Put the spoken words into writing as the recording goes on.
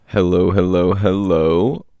Hello, hello,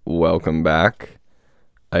 hello. Welcome back.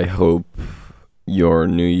 I hope your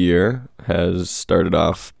new year has started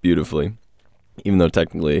off beautifully, even though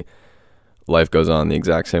technically life goes on the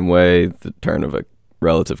exact same way. The turn of a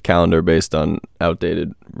relative calendar based on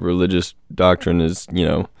outdated religious doctrine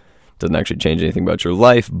doesn't actually change anything about your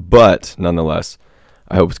life, but nonetheless,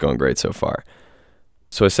 I hope it's going great so far.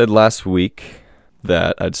 So I said last week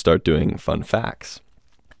that I'd start doing fun facts,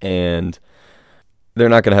 and they're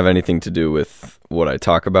not going to have anything to do with what I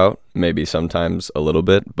talk about, maybe sometimes a little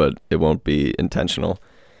bit, but it won't be intentional.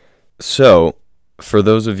 So, for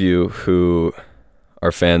those of you who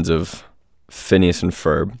are fans of Phineas and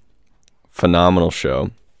Ferb, phenomenal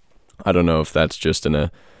show. I don't know if that's just an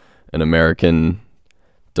American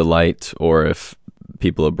delight or if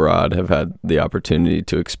people abroad have had the opportunity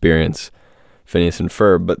to experience Phineas and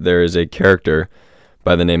Ferb, but there is a character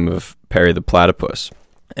by the name of Perry the Platypus,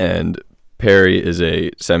 and Perry is a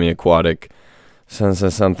semi-aquatic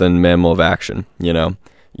something mammal of action, you know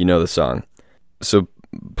the song. So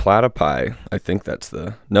platypi, I think it's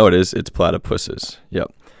platypuses.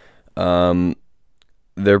 Yep.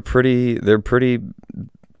 They're pretty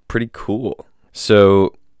cool.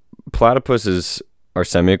 So platypuses are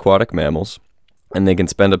semi-aquatic mammals, and they can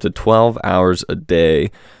spend up to 12 hours a day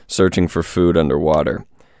searching for food underwater.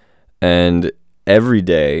 And every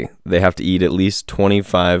day, they have to eat at least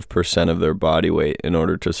 25% of their body weight in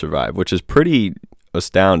order to survive, which is pretty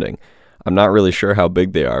astounding. I'm not really sure how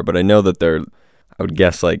big they are, but I know that they're, I would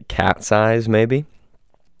guess, like cat size, maybe.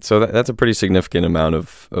 So that's a pretty significant amount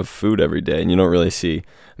of food every day, and you don't really see.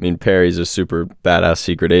 I mean, Perry's a super badass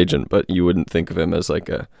secret agent, but you wouldn't think of him as like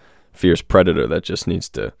a fierce predator that just needs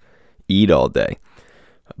to eat all day.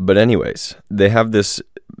 But anyways, they have this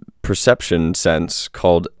perception sense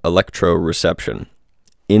called electroreception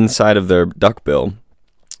inside of their duckbill,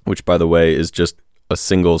 which, by the way, is just a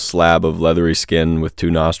single slab of leathery skin with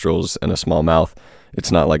two nostrils and a small mouth.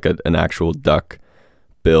 It's not like an actual duck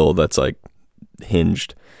bill that's like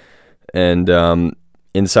hinged. And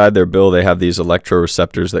inside their bill, they have these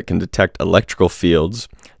electroreceptors that can detect electrical fields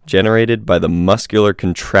generated by the muscular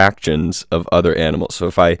contractions of other animals. So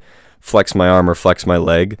if I flex my arm or flex my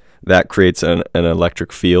leg, that creates an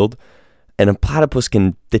electric field, and a platypus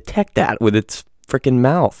can detect that with its freaking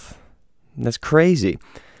mouth. That's crazy.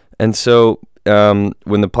 And so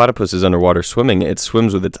when the platypus is underwater swimming, it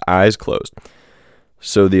swims with its eyes closed.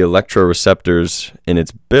 So the electroreceptors in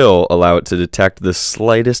its bill allow it to detect the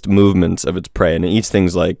slightest movements of its prey, and it eats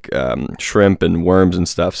things like shrimp and worms and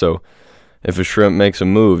stuff. So if a shrimp makes a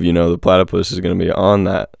move, the platypus is going to be on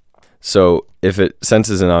that. So if it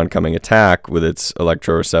senses an oncoming attack with its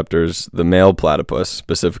electroreceptors, the male platypus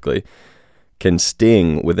specifically can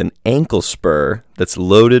sting with an ankle spur that's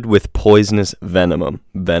loaded with poisonous venom.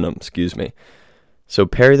 So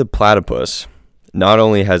Perry the Platypus not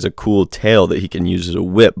only has a cool tail that he can use as a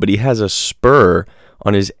whip, but he has a spur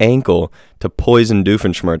on his ankle to poison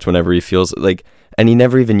Doofenshmirtz whenever he feels like, and he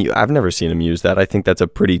never even, I've never seen him use that. I think that's a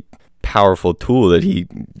pretty powerful tool that he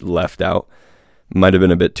left out. Might have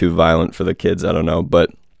been a bit too violent for the kids, I don't know, but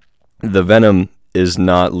the venom is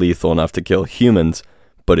not lethal enough to kill humans,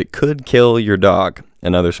 but it could kill your dog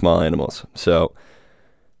and other small animals. So,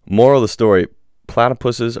 moral of the story,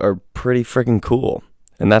 platypuses are pretty freaking cool.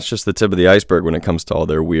 And that's just the tip of the iceberg when it comes to all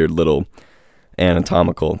their weird little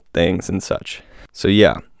anatomical things and such. So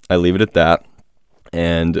yeah, I leave it at that.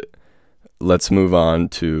 And let's move on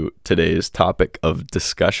to today's topic of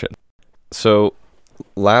discussion. So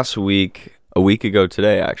a week ago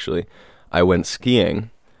today actually, I went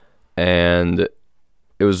skiing, and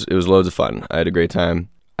it was loads of fun. I had a great time.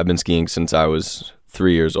 I've been skiing since I was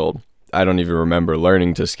 3 years old. I don't even remember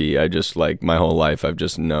learning to ski. I just, my whole life, I've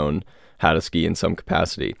just known how to ski in some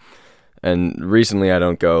capacity. And recently I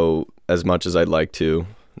don't go as much as I'd like to,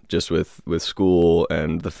 just with school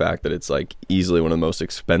and the fact that it's easily one of the most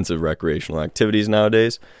expensive recreational activities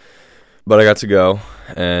nowadays. But I got to go,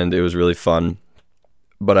 and it was really fun.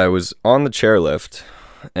 But I was on the chairlift,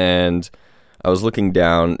 and I was looking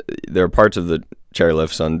down. There are parts of the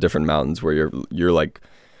chairlifts on different mountains where you're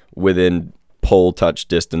within pole touch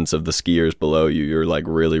distance of the skiers below you. You're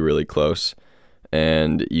really, really close,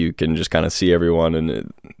 and you can just kind of see everyone, and the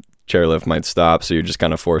chairlift might stop, so you're just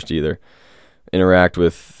kind of forced to either interact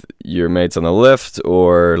with your mates on the lift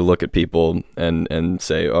or look at people and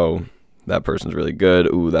say, oh, that person's really good.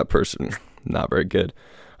 Ooh, that person, not very good.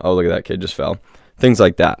 Oh, look at that kid just fell. Things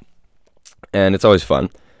like that. And it's always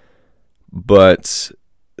fun. But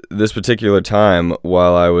this particular time,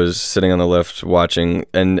 while I was sitting on the lift watching,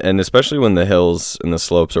 and especially when the hills and the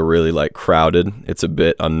slopes are really crowded, it's a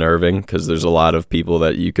bit unnerving because there's a lot of people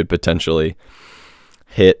that you could potentially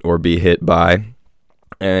hit or be hit by,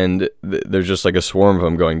 and there's just like a swarm of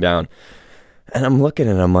them going down. And I'm looking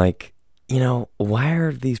and I'm like, why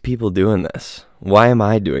are these people doing this? Why am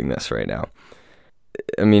I doing this right now?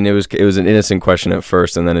 I mean, it was an innocent question at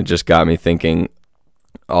first, and then it just got me thinking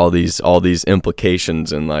all these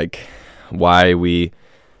implications and like why we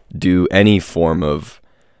do any form of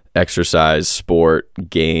exercise, sport,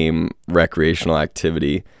 game, recreational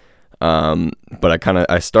activity. But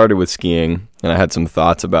I started with skiing, and I had some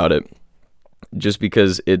thoughts about it just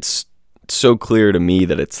because it's so clear to me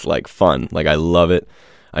that it's like fun. Like, I love it.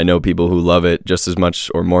 I know people who love it just as much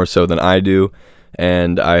or more so than I do,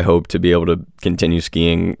 and I hope to be able to continue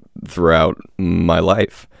skiing throughout my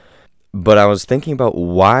life. But I was thinking about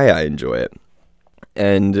why I enjoy it,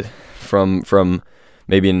 and from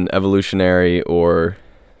maybe an evolutionary or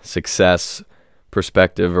success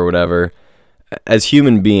perspective or whatever, as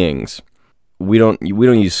human beings, we don't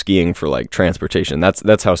use skiing for like transportation.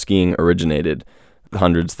 That's how skiing originated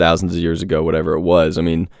hundreds, thousands of years ago, whatever it was. I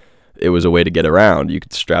mean, it was a way to get around. You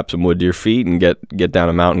could strap some wood to your feet and get down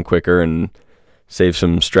a mountain quicker and save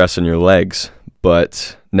some stress in your legs.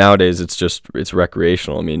 But nowadays it's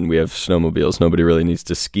recreational. I mean, we have snowmobiles. Nobody really needs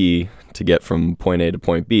to ski to get from point A to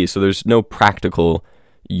point B. So there's no practical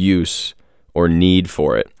use or need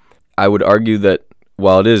for it. I would argue that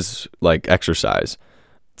while it is like exercise,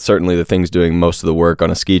 certainly the things doing most of the work on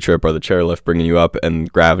a ski trip are the chairlift bringing you up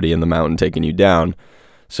and gravity in the mountain taking you down.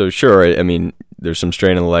 So sure, I mean, there's some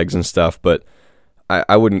strain in the legs and stuff, but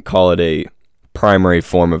I wouldn't call it a primary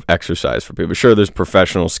form of exercise for people. Sure, there's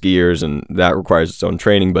professional skiers and that requires its own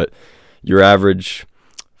training, but your average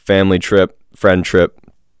family trip, friend trip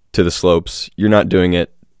to the slopes, you're not doing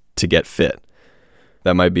it to get fit.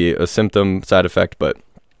 That might be a symptom, side effect, but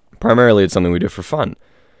primarily it's something we do for fun.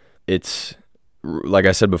 It's, like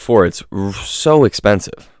I said before, it's so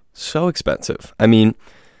expensive. So expensive. I mean,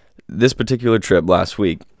 this particular trip last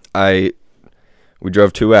week, we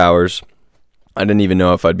drove 2 hours. I didn't even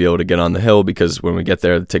know if I'd be able to get on the hill because when we get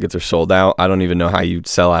there, the tickets are sold out. I don't even know how you'd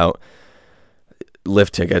sell out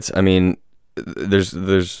lift tickets. I mean, there's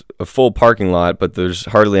a full parking lot, but there's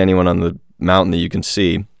hardly anyone on the mountain that you can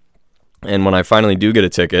see. And when I finally do get a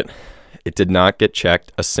ticket, it did not get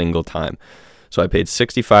checked a single time. So I paid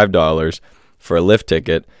 $65 for a lift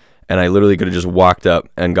ticket, and I literally could have just walked up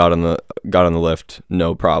and got on the lift,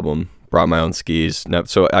 no problem. Brought my own skis.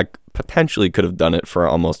 So I potentially could have done it for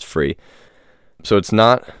almost free. So it's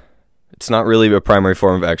not really a primary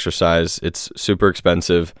form of exercise. It's super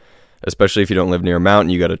expensive, especially if you don't live near a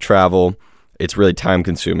mountain. You got to travel. It's really time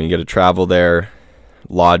consuming. You got to travel there,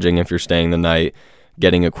 lodging if you're staying the night,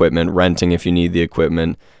 getting equipment, renting if you need the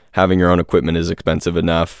equipment. Having your own equipment is expensive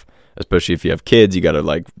enough, especially if you have kids. You got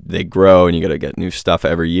to they grow and you got to get new stuff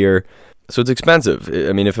every year. So it's expensive.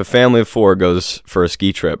 I mean, if a family of 4 goes for a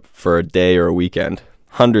ski trip for a day or a weekend,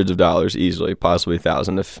 hundreds of dollars easily, possibly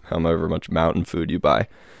 $1,000 if however much mountain food you buy.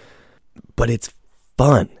 But it's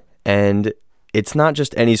fun. And it's not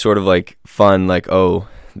just any sort of like fun, like, oh,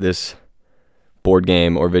 this board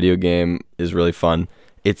game or video game is really fun.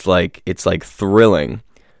 It's like thrilling.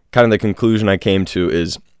 Kind of the conclusion I came to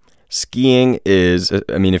is skiing is,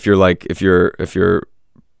 I mean, if you're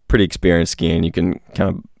pretty experienced skiing, you can kind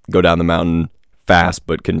of go down the mountain fast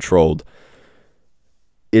but controlled.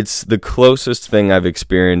 It's the closest thing I've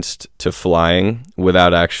experienced to flying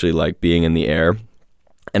without actually like being in the air.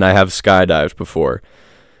 And I have skydived before.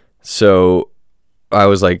 So I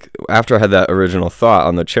was like, after I had that original thought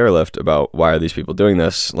on the chairlift about why are these people doing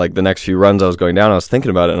this, like the next few runs I was going down, I was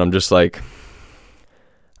thinking about it, and I'm just like,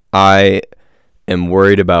 I am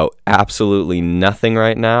worried about absolutely nothing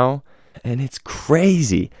right now. And it's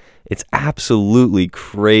crazy. It's absolutely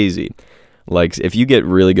crazy. Like, if you get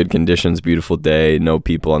really good conditions, beautiful day, no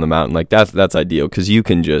people on the mountain, like that's ideal because you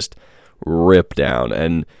can just rip down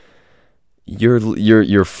and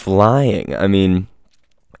you're flying. I mean,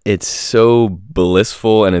 it's so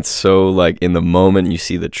blissful and it's so like in the moment. You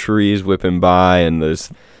see the trees whipping by and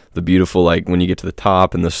there's the beautiful, like when you get to the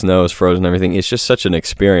top and the snow is frozen and everything. It's just such an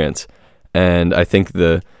experience. And I think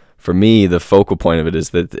for me, the focal point of it is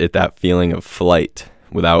that feeling of flight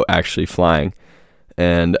without actually flying.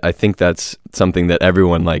 And I think that's something that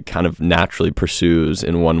everyone like kind of naturally pursues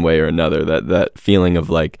in one way or another, that feeling of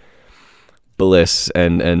like bliss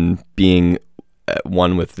and being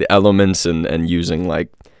one with the elements and using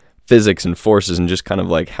like physics and forces and just kind of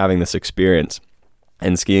like having this experience.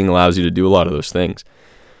 And skiing allows you to do a lot of those things.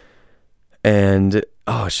 And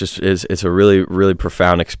it's a really, really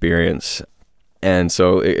profound experience. And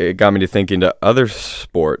so it got me to thinking to other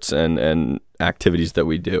sports and activities that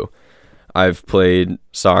we do. I've played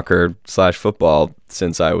soccer/football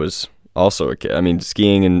since I was also a kid. I mean,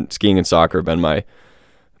 skiing and soccer have been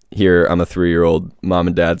here I'm a 3-year-old, mom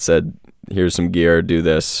and dad said, here's some gear, do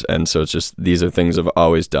this. And so it's just, these are things I've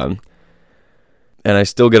always done. And I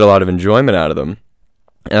still get a lot of enjoyment out of them.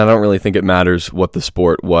 And I don't really think it matters what the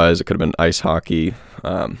sport was. It could have been ice hockey,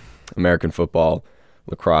 American football,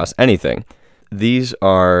 lacrosse, anything. These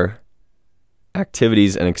are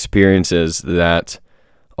activities and experiences that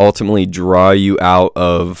ultimately draw you out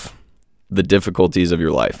of the difficulties of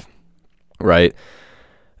your life, right?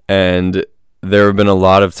 And there have been a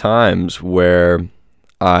lot of times where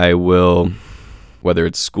I will, whether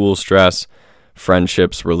it's school stress,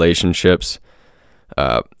 friendships, relationships,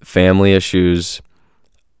 family issues,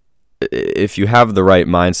 if you have the right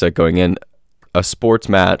mindset going in, a sports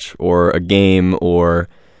match or a game or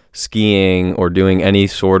skiing or doing any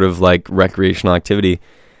sort of like recreational activity,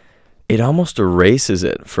 it almost erases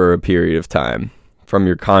it for a period of time from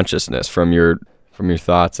your consciousness, from your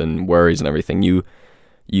thoughts and worries and everything.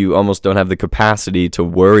 You almost don't have the capacity to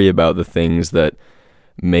worry about the things that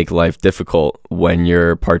make life difficult when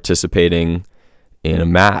you're participating in a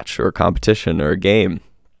match or a competition or a game.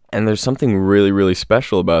 And there's something really, really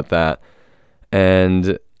special about that.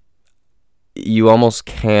 And you almost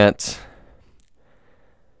can't,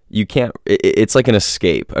 it's like an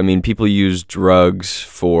escape. I mean, people use drugs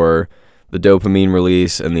for the dopamine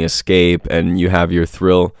release and the escape, and you have your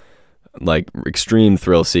thrill, like extreme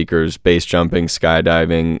thrill seekers, base jumping,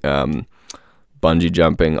 skydiving, bungee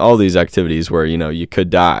jumping, all these activities where, you could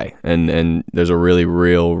die. And there's a really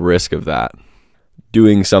real risk of that.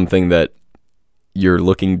 Doing something that you're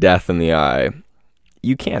looking death in the eye,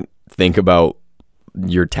 you can't think about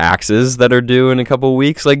your taxes that are due in a couple of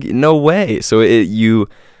weeks. Like, no way. So you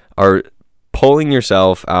are pulling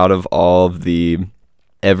yourself out of all of the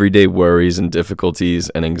everyday worries and difficulties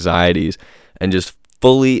and anxieties and just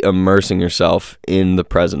fully immersing yourself in the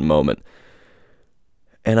present moment.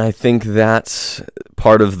 And I think that's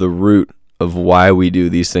part of the root of why we do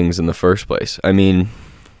these things in the first place. I mean,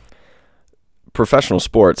 professional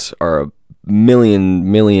sports are a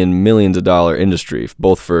millions of dollar industry,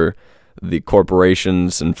 both for the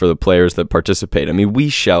corporations and for the players that participate. I mean, we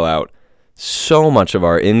shell out so much of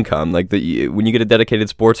our income. Like when you get a dedicated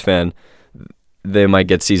sports fan, they might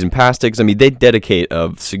get season pass tickets. I mean, they dedicate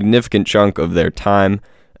a significant chunk of their time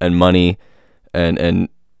and money and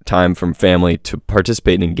time from family to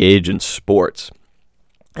participate and engage in sports.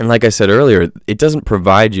 And like I said earlier, it doesn't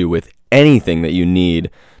provide you with anything that you need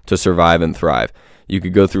to survive and thrive. You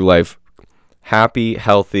could go through life happy,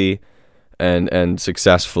 healthy, and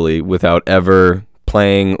successfully without ever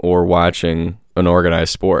playing or watching an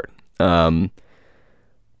organized sport. But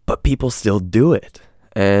people still do it,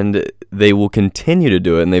 and they will continue to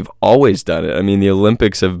do it, and they've always done it. I mean, the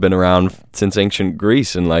Olympics have been around since ancient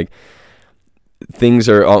Greece, and like things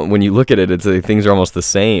are, when you look at it, it's like things are almost the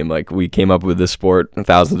same. Like we came up with this sport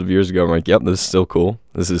thousands of years ago. I'm like, yep, this is still cool.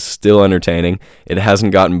 This is still entertaining. It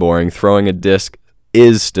hasn't gotten boring. Throwing a disc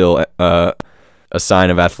is still a sign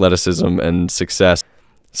of athleticism and success.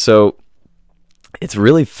 So it's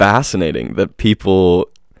really fascinating that people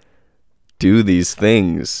do these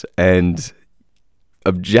things and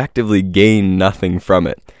objectively gain nothing from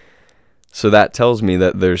it. So that tells me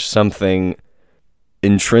that there's something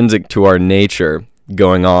intrinsic to our nature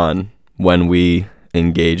going on when we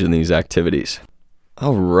engage in these activities.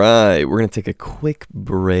 All right, we're going to take a quick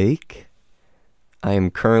break. I am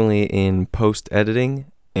currently in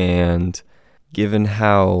post-editing, and given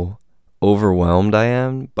how overwhelmed I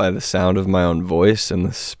am by the sound of my own voice and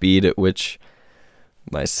the speed at which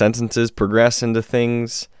my sentences progress into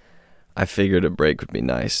things, I figured a break would be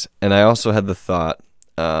nice. And I also had the thought,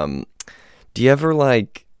 do you ever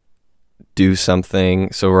do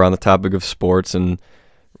something? So we're on the topic of sports and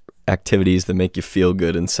activities that make you feel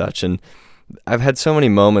good and such. And I've had so many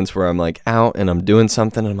moments where I'm out and I'm doing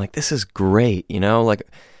something and I'm like, this is great,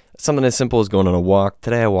 something as simple as going on a walk.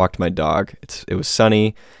 Today I walked my dog. It was sunny.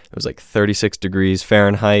 It was 36 degrees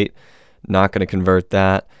Fahrenheit. Not going to convert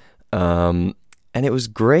that. And it was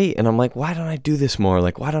great. And I'm like, why don't I do this more?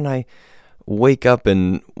 Why don't I wake up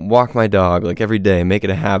and walk my dog every day, make it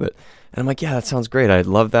a habit? And I'm like, yeah, that sounds great. I'd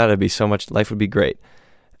love that. Life would be great.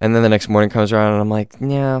 And then the next morning comes around and I'm like,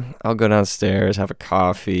 yeah, I'll go downstairs, have a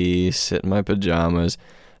coffee, sit in my pajamas,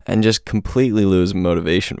 and just completely lose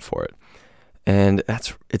motivation for it. And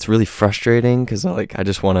it's really frustrating because I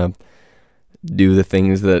just want to do the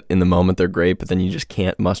things that in the moment they're great, but then you just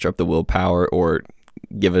can't muster up the willpower or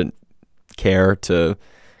give it care to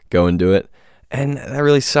go and do it. And that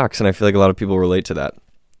really sucks. And I feel like a lot of people relate to that.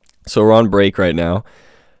 So we're on break right now.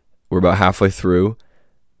 We're about halfway through.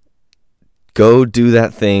 Go do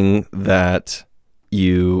that thing that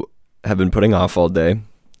you have been putting off all day.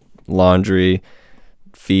 Laundry,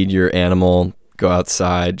 feed your animal, go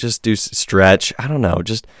outside, just do stretch. I don't know,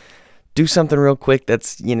 just do something real quick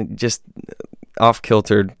that's, just off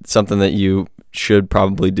kilter, something that you should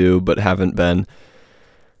probably do but haven't been.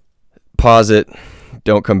 Pause it,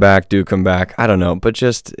 don't come back, do come back. I don't know, but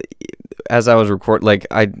just as I was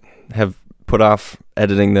I have put off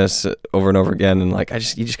editing this over and over again, and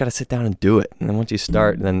you just got to sit down and do it. And then once you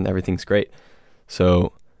start, then everything's great.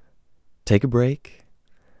 So take a break,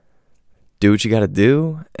 do what you got to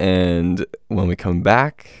do, and when we come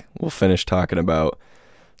back, we'll finish talking about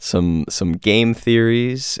some game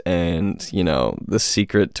theories and, the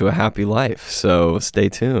secret to a happy life. So stay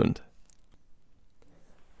tuned.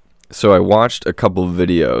 So I watched a couple of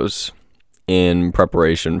videos in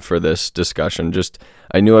preparation for this discussion.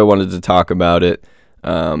 I knew I wanted to talk about it.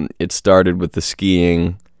 It started with the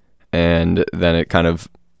skiing, and then it kind of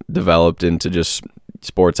developed into just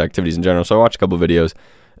sports activities in general. So I watched a couple of videos,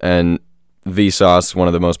 and Vsauce, one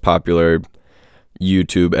of the most popular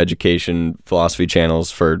YouTube education philosophy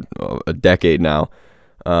channels for a decade now,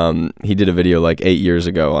 he did a video 8 years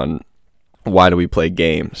ago on why do we play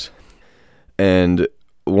games. And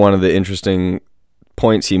one of the interesting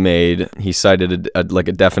points he made, he cited a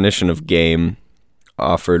definition of game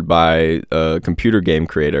offered by a computer game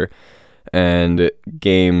creator. And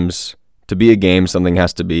games, to be a game, something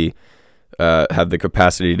has to be have the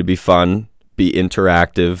capacity to be fun, be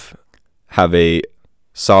interactive, have a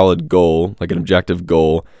solid goal, like an objective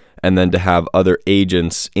goal, and then to have other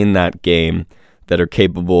agents in that game that are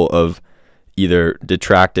capable of either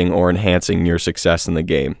detracting or enhancing your success in the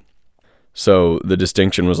game. So the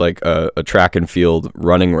distinction was a track and field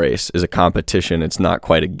running race is a competition. It's not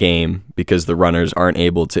quite a game because the runners aren't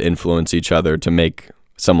able to influence each other to make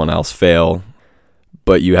someone else fail.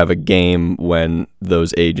 But you have a game when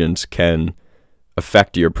those agents can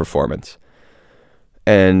affect your performance.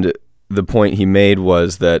 And the point he made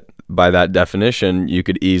was that by that definition, you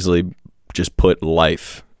could easily just put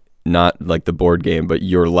life, not like the board game, but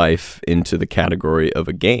your life into the category of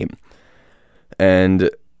a game. And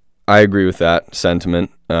I agree with that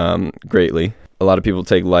sentiment greatly. A lot of people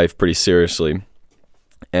take life pretty seriously,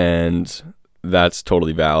 and that's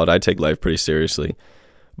totally valid. I take life pretty seriously.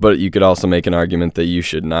 But you could also make an argument that you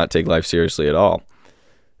should not take life seriously at all.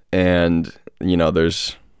 And,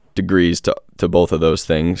 there's degrees to both of those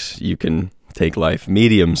things. You can take life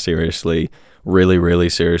medium seriously, really, really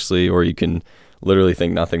seriously, or you can literally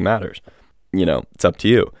think nothing matters. It's up to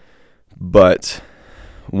you. But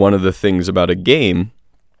one of the things about a game,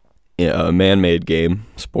 a man-made game,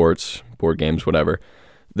 sports, board games, whatever,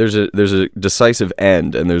 there's a decisive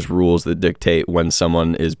end, and there's rules that dictate when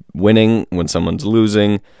someone is winning, when someone's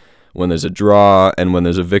losing, when there's a draw, and when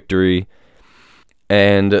there's a victory.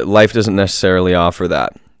 And life doesn't necessarily offer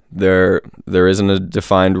that. There isn't a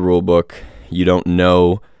defined rule book. You don't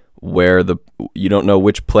know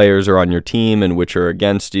which players are on your team and which are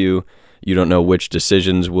against you. You don't know which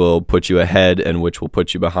decisions will put you ahead and which will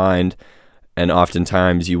put you behind. And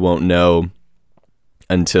oftentimes you won't know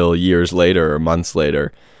until years later or months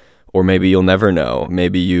later. Or maybe you'll never know.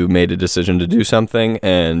 Maybe you made a decision to do something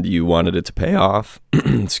and you wanted it to pay off,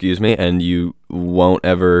 and you won't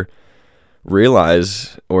ever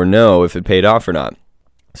realize or know if it paid off or not.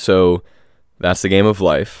 So that's the game of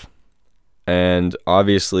life. And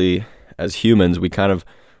obviously, as humans, we kind of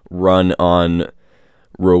run on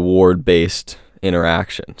reward-based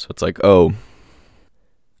interaction. So it's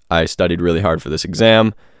I studied really hard for this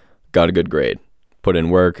exam, got a good grade. Put in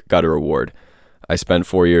work, got a reward. I spent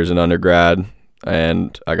 4 years in undergrad,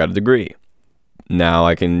 and I got a degree. Now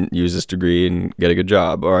I can use this degree and get a good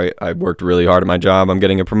job. Or I worked really hard at my job, I'm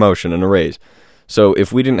getting a promotion and a raise. So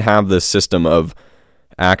if we didn't have this system of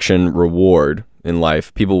action reward in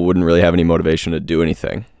life, people wouldn't really have any motivation to do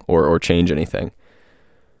anything or change anything.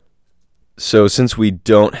 So since we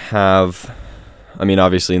don't have,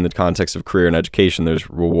 obviously in the context of career and education, there's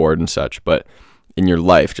reward and such, but in your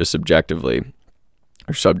life, just objectively,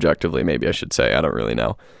 or subjectively, maybe I should say, I don't really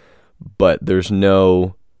know. But there's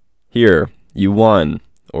no, here, you won,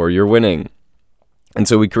 or you're winning. And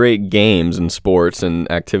so we create games and sports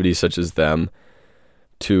and activities such as them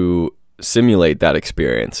to simulate that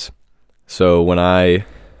experience. So when I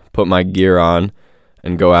put my gear on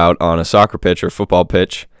and go out on a soccer pitch or football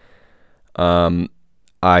pitch,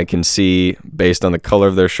 I can see, based on the color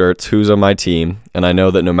of their shirts, who's on my team, and I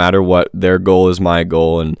know that no matter what, their goal is my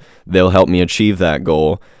goal, and they'll help me achieve that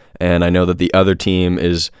goal. And I know that the other team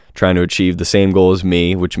is trying to achieve the same goal as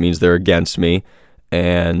me, which means they're against me,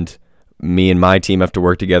 and me and my team have to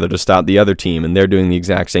work together to stop the other team, and they're doing the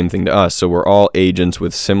exact same thing to us. So we're all agents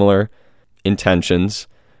with similar intentions,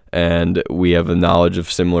 and we have a knowledge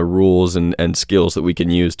of similar rules and skills that we can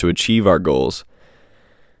use to achieve our goals.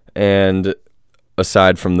 And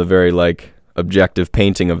aside from the very objective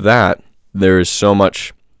painting of that, there is so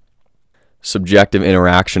much subjective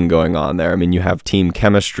interaction going on there. I mean, you have team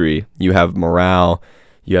chemistry, you have morale,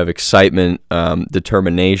 you have excitement,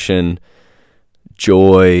 determination,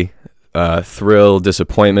 joy, thrill,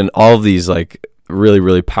 disappointment, all of these really,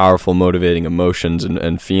 really powerful, motivating emotions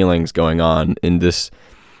and feelings going on in this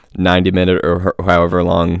 90-minute or however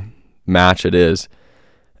long match it is.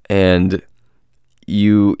 And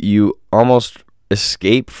you almost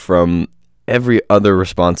escape from every other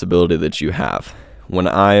responsibility that you have. When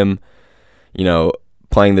I am,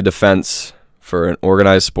 playing the defense for an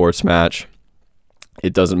organized sports match,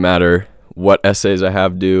 it doesn't matter what essays I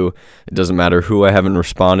have due. It doesn't matter who I haven't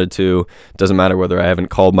responded to. It doesn't matter whether I haven't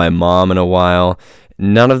called my mom in a while.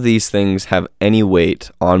 None of these things have any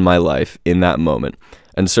weight on my life in that moment.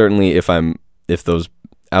 And certainly if those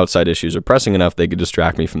outside issues are pressing enough, they could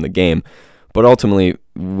distract me from the game. But ultimately,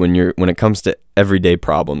 when it comes to everyday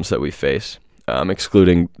problems that we face,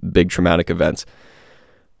 excluding big traumatic events,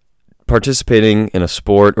 participating in a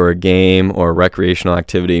sport or a game or a recreational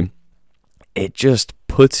activity, it just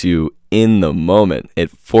puts you in the moment.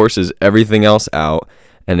 It forces everything else out,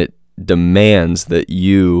 and it demands that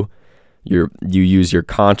you use your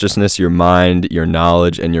consciousness, your mind, your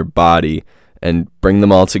knowledge, and your body, and bring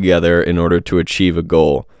them all together in order to achieve a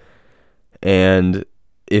goal. And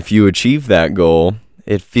if you achieve that goal,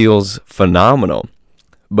 it feels phenomenal.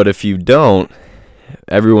 But if you don't,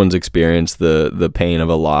 everyone's experienced the pain of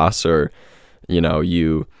a loss, or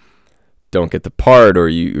you don't get the part, or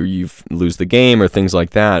you lose the game, or things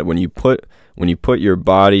like that. When you put your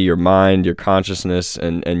body, your mind, your consciousness,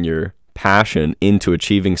 and your passion into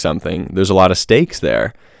achieving something, there's a lot of stakes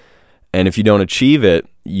there. And if you don't achieve it,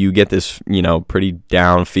 you get this pretty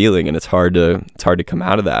down feeling, and it's hard to come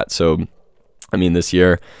out of that. So, I mean, this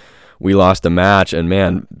year we lost a match, and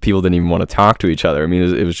man, people didn't even want to talk to each other. I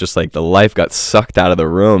mean, it was just the life got sucked out of the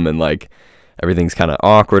room, and everything's kind of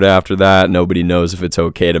awkward after that. Nobody knows if it's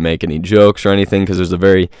okay to make any jokes or anything, because there's a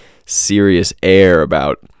very serious air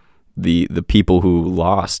about the people who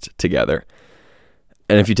lost together.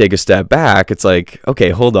 And if you take a step back, it's okay,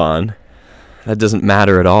 hold on, that doesn't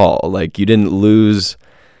matter at all. You didn't lose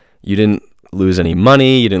any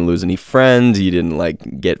money, you didn't lose any friends, you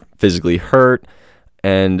didn't get physically hurt.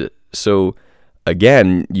 And so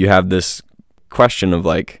again, you have this question of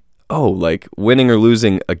winning or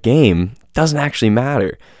losing a game doesn't actually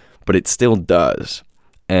matter, but it still does.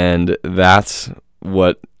 And that's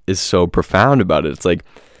what is so profound about it. It's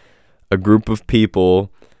a group of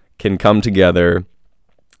people can come together,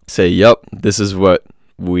 say, yep, this is what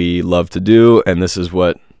we love to do, and this is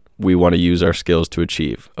what we want to use our skills to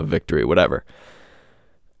achieve a victory, whatever.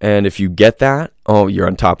 And if you get that, you're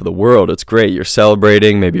on top of the world. It's great. You're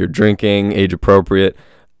celebrating. Maybe you're drinking, age appropriate,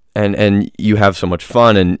 and you have so much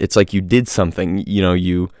fun. And it's you did something.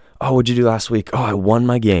 What'd you do last week? I won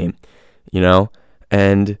my game.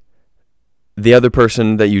 And the other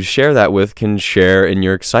person that you share that with can share in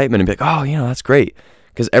your excitement and be that's great,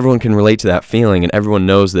 because everyone can relate to that feeling, and everyone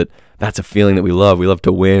knows that that's a feeling that we love. We love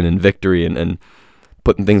to win and victory and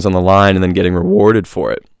putting things on the line and then getting rewarded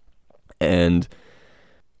for it. And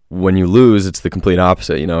when you lose, it's the complete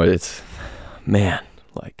opposite. It's, man,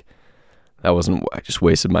 I just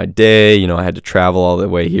wasted my day. I had to travel all the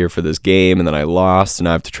way here for this game, and then I lost, and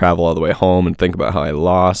I have to travel all the way home and think about how I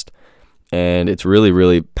lost. And it's really,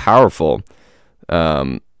 really powerful,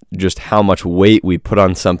 just how much weight we put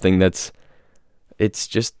on something it's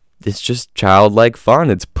just childlike fun.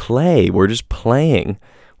 It's play. We're just playing.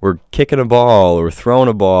 We're kicking a ball, or throwing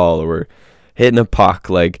a ball, or we're hitting a puck.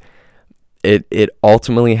 It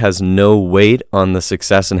ultimately has no weight on the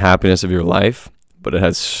success and happiness of your life, but it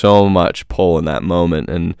has so much pull in that moment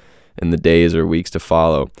and in the days or weeks to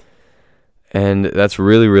follow. And that's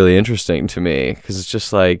really, really interesting to me, because it's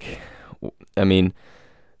just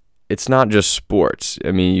it's not just sports.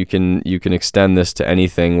 I mean, you can extend this to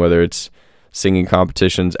anything, whether it's singing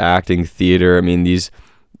competitions, acting, theater. I mean,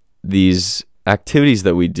 these activities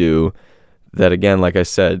that we do that, again, like I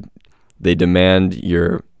said, they demand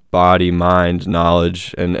your body, mind,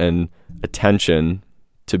 knowledge, and attention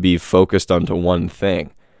to be focused onto one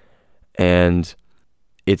thing. And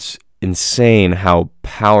it's insane how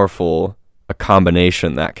powerful a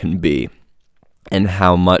combination that can be, and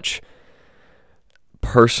how much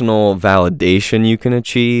personal validation you can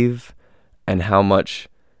achieve, and how much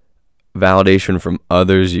validation from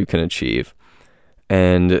others you can achieve.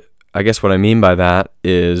 And I guess what I mean by that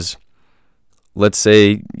is, let's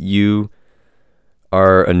say you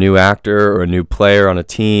are a new actor or a new player on a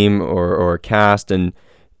team or a cast, and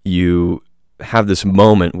you have this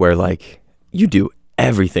moment where like you do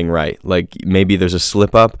everything right. Like maybe there's a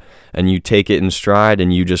slip up and you take it in stride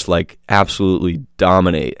and you just like absolutely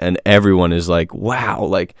dominate, and everyone is like, wow,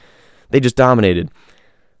 like they just dominated.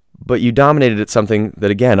 But you dominated at something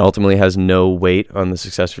that, again, ultimately has no weight on the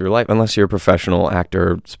success of your life, unless you're a professional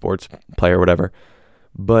actor, sports player, whatever.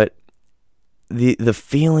 But the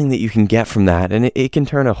feeling that you can get from that, and it can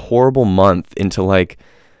turn a horrible month into like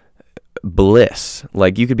bliss.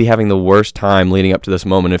 Like you could be having the worst time leading up to this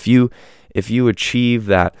moment. If you achieve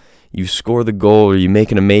that, you score the goal, or you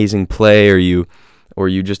make an amazing play, or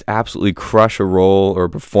you just absolutely crush a role or a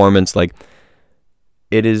performance, like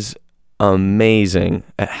it is amazing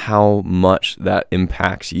at how much that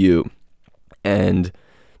impacts you. And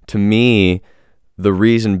to me, the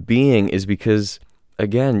reason being is because,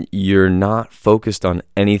 again, you're not focused on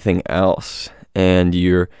anything else, and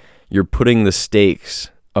you're putting the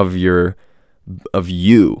stakes of you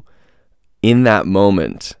in that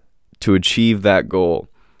moment to achieve that goal.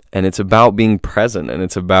 And it's about being present, and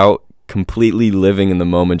it's about completely living in the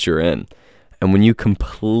moment you're in. And when you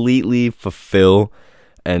completely fulfill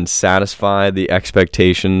and satisfy the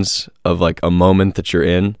expectations of like a moment that you're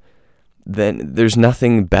in, then there's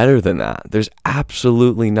nothing better than that. There's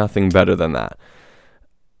absolutely nothing better than that.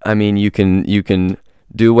 I mean, you can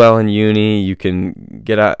do well in uni, you can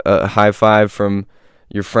get a high five from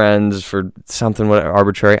your friends for something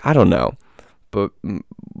arbitrary, I don't know. But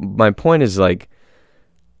my point is, like,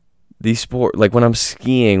 these sport, like when I'm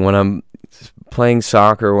skiing, when I'm playing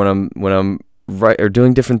soccer, when I'm right, or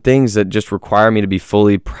doing different things that just require me to be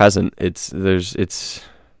fully present, it's not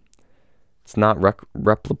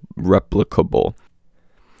replicable.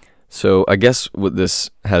 So I guess what this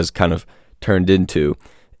has kind of turned into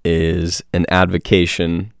is an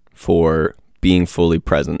advocation for being fully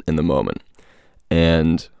present in the moment.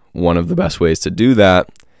 And one of the best ways to do that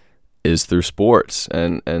is through sports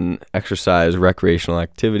and exercise, recreational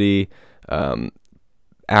activity,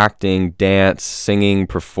 acting, dance, singing,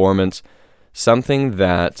 performance, something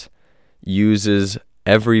that uses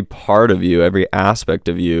every part of you, every aspect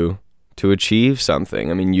of you to achieve something.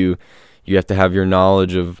 I mean, you have to have your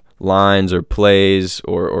knowledge of lines or plays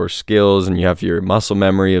or skills, and you have your muscle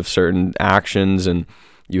memory of certain actions, and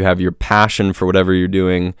you have your passion for whatever you're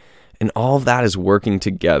doing, and all of that is working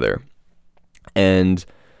together. And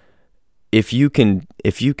if you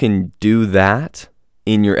can do that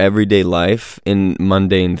in your everyday life, in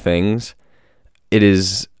mundane things, it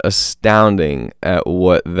is astounding at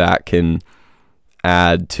what that can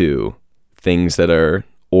add to things that are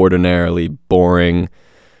ordinarily boring,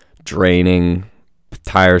 draining,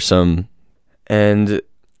 tiresome. And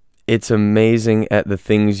it's amazing at the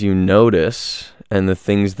things you notice and the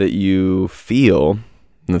things that you feel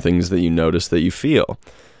and the things that you notice that you feel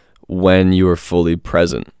when you are fully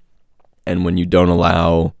present and when you don't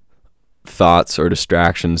allow thoughts or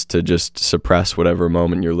distractions to just suppress whatever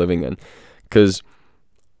moment you're living in. Because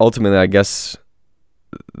ultimately, I guess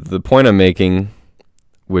the point I'm making,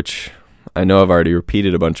 which I know I've already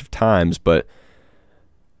repeated a bunch of times, but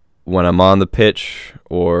when I'm on the pitch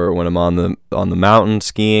or when I'm on the mountain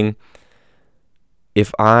skiing,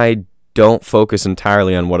 if I don't focus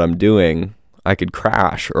entirely on what I'm doing, I could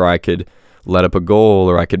crash, or I could let up a goal,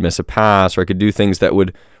 or I could miss a pass, or I could do things that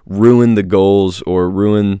would ruin the goals or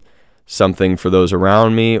ruin something for those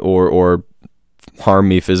around me, or harm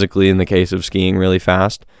me physically in the case of skiing really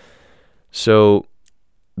fast. So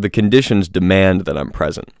the conditions demand that I'm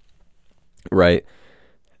present, right?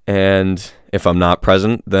 And if I'm not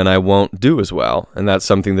present, then I won't do as well. And that's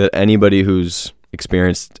something that anybody who's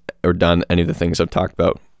experienced or done any of the things I've talked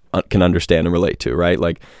about can understand and relate to, right?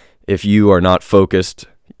 Like if you are not focused,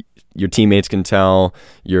 your teammates can tell,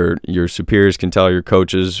 your superiors can tell, your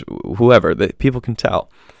coaches, whoever, people can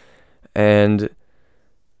tell. And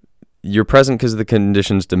you're present because the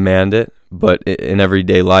conditions demand it, but in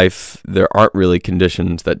everyday life, there aren't really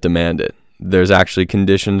conditions that demand it. There's actually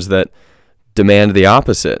conditions that demand the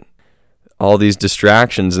opposite. All these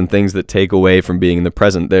distractions and things that take away from being in the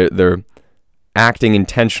present, they're acting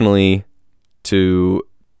intentionally to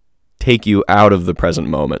take you out of the present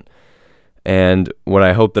moment. And what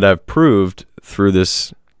I hope that I've proved through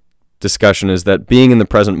this discussion is that being in the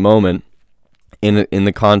present moment in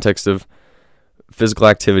the context of physical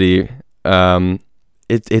activity,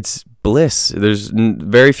 it's bliss. There's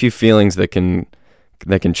very few feelings that can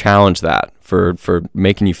challenge that for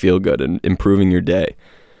making you feel good and improving your day.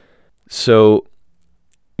 So,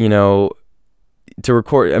 to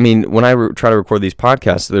record, I mean, when I try to record these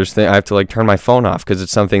podcasts, I have to like turn my phone off because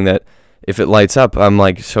it's something that if it lights up, I'm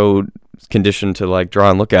like so conditioned to like draw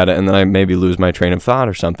and look at it, and then I maybe lose my train of thought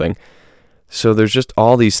or something. So there's just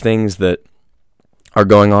all these things that are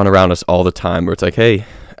going on around us all the time where it's like, hey,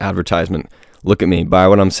 advertisement, look at me, buy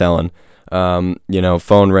what I'm selling.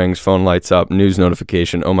 Phone rings, phone lights up, news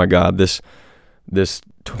notification. Oh my God, this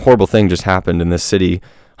horrible thing just happened in this city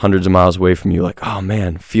hundreds of miles away from you. Like, oh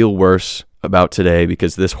man, feel worse about today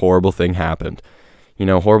because this horrible thing happened.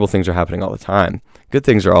 Horrible things are happening all the time. Good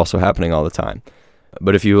things are also happening all the time.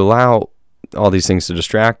 But if you allow all these things to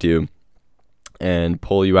distract you and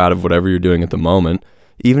pull you out of whatever you're doing at the moment,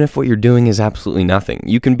 even if what you're doing is absolutely nothing,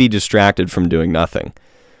 you can be distracted from doing nothing.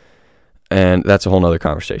 And that's a whole nother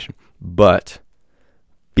conversation. But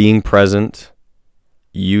being present,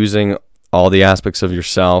 using all the aspects of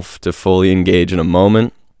yourself to fully engage in a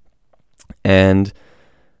moment, and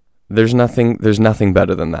there's nothing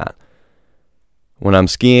better than that. When I'm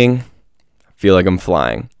skiing, I feel like I'm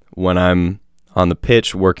flying. When I'm on the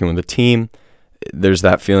pitch working with a team, there's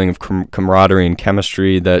that feeling of camaraderie and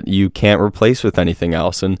chemistry that you can't replace with anything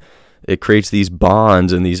else. And it creates these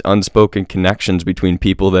bonds and these unspoken connections between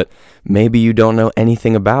people that maybe you don't know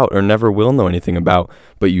anything about or never will know anything about,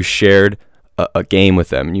 but you shared a game with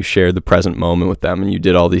them and you shared the present moment with them and you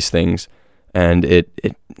did all these things, and it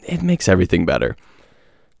makes everything better.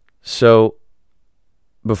 So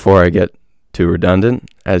before I get too redundant,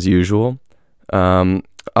 as usual,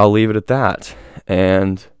 I'll leave it at that.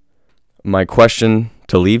 And my question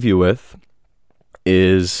to leave you with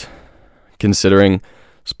is, considering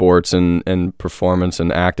sports and performance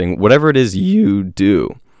and acting, whatever it is you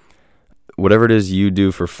do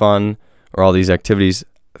for fun or all these activities,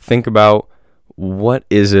 think about what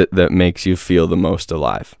is it that makes you feel the most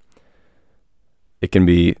alive. It can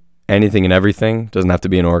be anything and everything. Doesn't have to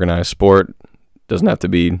be an organized sport. Doesn't have to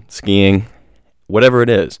be skiing. Whatever it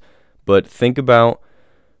is. But think about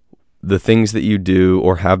the things that you do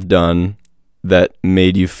or have done that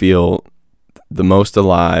made you feel the most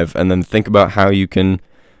alive, and then think about how you can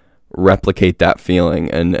replicate that feeling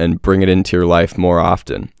and bring it into your life more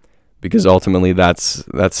often, because ultimately that's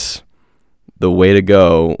the way to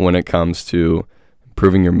go when it comes to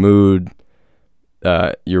improving your mood,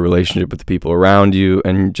 your relationship with the people around you,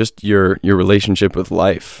 and just your relationship with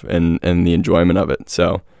life and the enjoyment of it.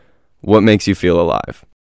 So what makes you feel alive?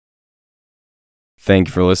 Thank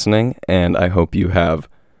you for listening, and I hope you have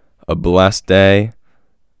a blessed day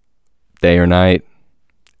or night.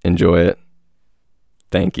 Enjoy it.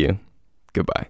 Thank you. Goodbye.